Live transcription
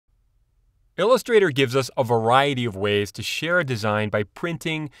Illustrator gives us a variety of ways to share a design by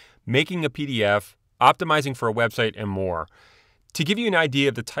printing, making a PDF, optimizing for a website, and more. To give you an idea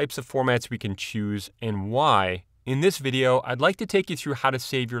of the types of formats we can choose and why, in this video, I'd like to take you through how to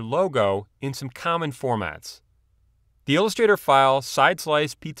save your logo in some common formats. The Illustrator file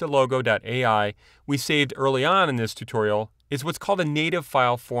sideslicepizzalogo.ai we saved early on in this tutorial is what's called a native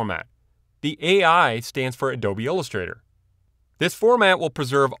file format. The AI stands for Adobe Illustrator. This format will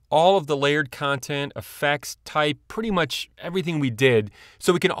preserve all of the layered content, effects, type, pretty much everything we did,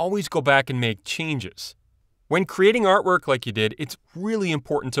 so we can always go back and make changes. When creating artwork like you did, it's really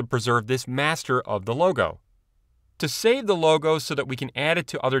important to preserve this master of the logo. To save the logo so that we can add it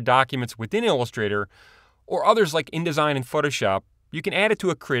to other documents within Illustrator, or others like InDesign and Photoshop, you can add it to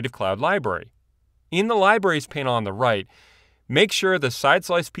a Creative Cloud library. In the Libraries panel on the right, make sure the Side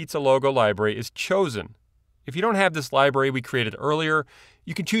Slice Pizza logo library is chosen. If you don't have this library we created earlier,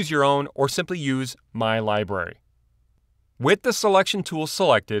 you can choose your own or simply use My Library. With the selection tool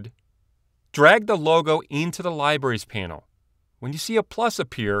selected, drag the logo into the Libraries panel. When you see a plus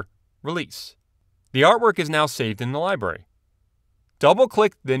appear, release. The artwork is now saved in the library.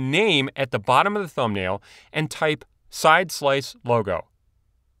 Double-click the name at the bottom of the thumbnail and type Side Slice Logo.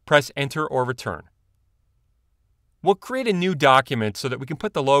 Press Enter or Return. We'll create a new document so that we can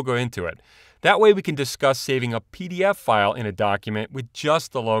put the logo into it. That way we can discuss saving a PDF file in a document with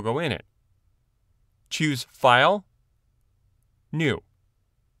just the logo in it. Choose File, New.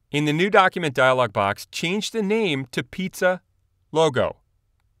 In the New Document dialog box, change the name to Pizza Logo.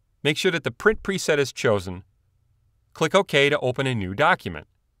 Make sure that the print preset is chosen. Click OK to open a new document.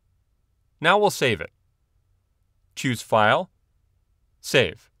 Now we'll save it. Choose File,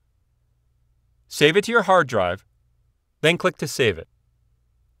 Save. Save it to your hard drive, then click to save it.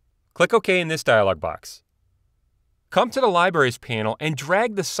 Click OK in this dialog box. Come to the Libraries panel and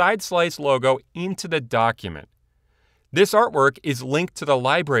drag the Side Slice logo into the document. This artwork is linked to the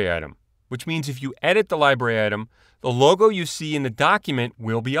library item, which means if you edit the library item, the logo you see in the document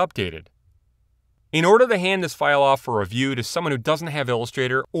will be updated. In order to hand this file off for review to someone who doesn't have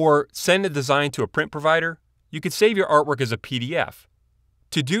Illustrator or send a design to a print provider, you could save your artwork as a PDF.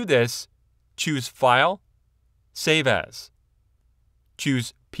 To do this, choose File, Save As.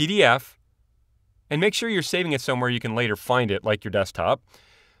 Choose PDF, and make sure you're saving it somewhere you can later find it, like your desktop.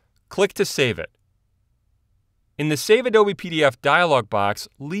 Click to save it. In the Save Adobe PDF dialog box,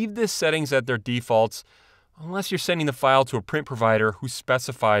 leave the settings at their defaults unless you're sending the file to a print provider who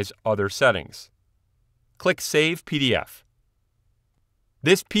specifies other settings. Click Save PDF.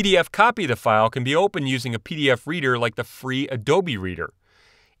 This PDF copy of the file can be opened using a PDF reader like the free Adobe Reader.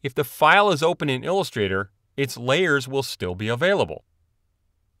 If the file is open in Illustrator, its layers will still be available.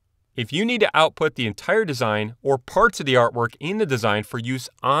 If you need to output the entire design or parts of the artwork in the design for use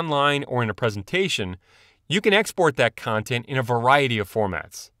online or in a presentation, you can export that content in a variety of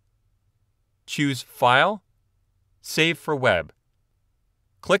formats. Choose File, Save for Web.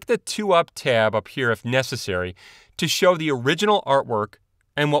 Click the 2-up tab up here if necessary to show the original artwork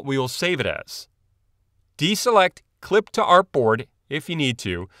and what we will save it as. Deselect Clip to Artboard if you need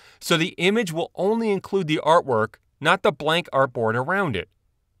to, so the image will only include the artwork, not the blank artboard around it.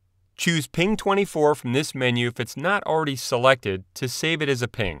 Choose Ping 24 from this menu if it's not already selected to save it as a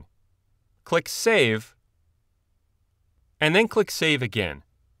ping. Click Save, and then click Save again.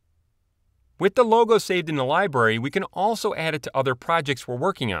 With the logo saved in the library, we can also add it to other projects we're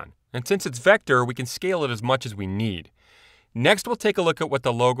working on. And since it's vector, we can scale it as much as we need. Next, we'll take a look at what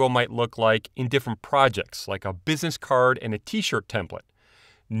the logo might look like in different projects, like a business card and a t-shirt template.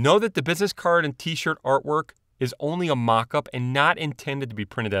 Know that the business card and t-shirt artwork is only a mock-up and not intended to be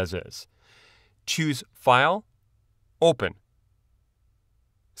printed as is. Choose File, Open.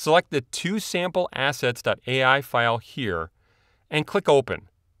 Select the toSampleAssets.ai file here and click Open.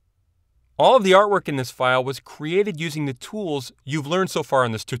 All of the artwork in this file was created using the tools you've learned so far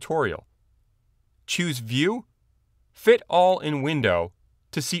in this tutorial. Choose View, Fit All in Window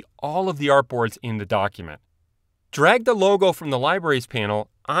to see all of the artboards in the document. Drag the logo from the Libraries panel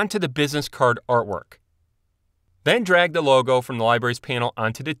onto the business card artwork. Then drag the logo from the Libraries panel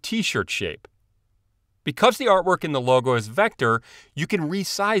onto the t-shirt shape. Because the artwork in the logo is vector, you can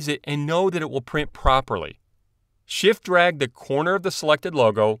resize it and know that it will print properly. Shift-drag the corner of the selected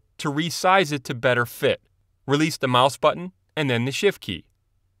logo to resize it to better fit. Release the mouse button and then the Shift key.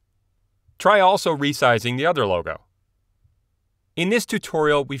 Try also resizing the other logo. In this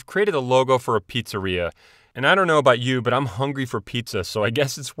tutorial, we've created a logo for a pizzeria, and I don't know about you, but I'm hungry for pizza, so I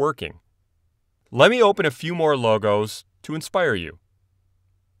guess it's working. Let me open a few more logos to inspire you.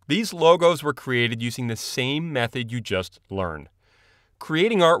 These logos were created using the same method you just learned.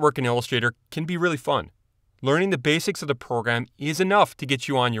 Creating artwork in Illustrator can be really fun. Learning the basics of the program is enough to get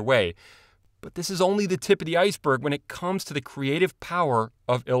you on your way. But this is only the tip of the iceberg when it comes to the creative power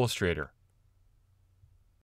of Illustrator.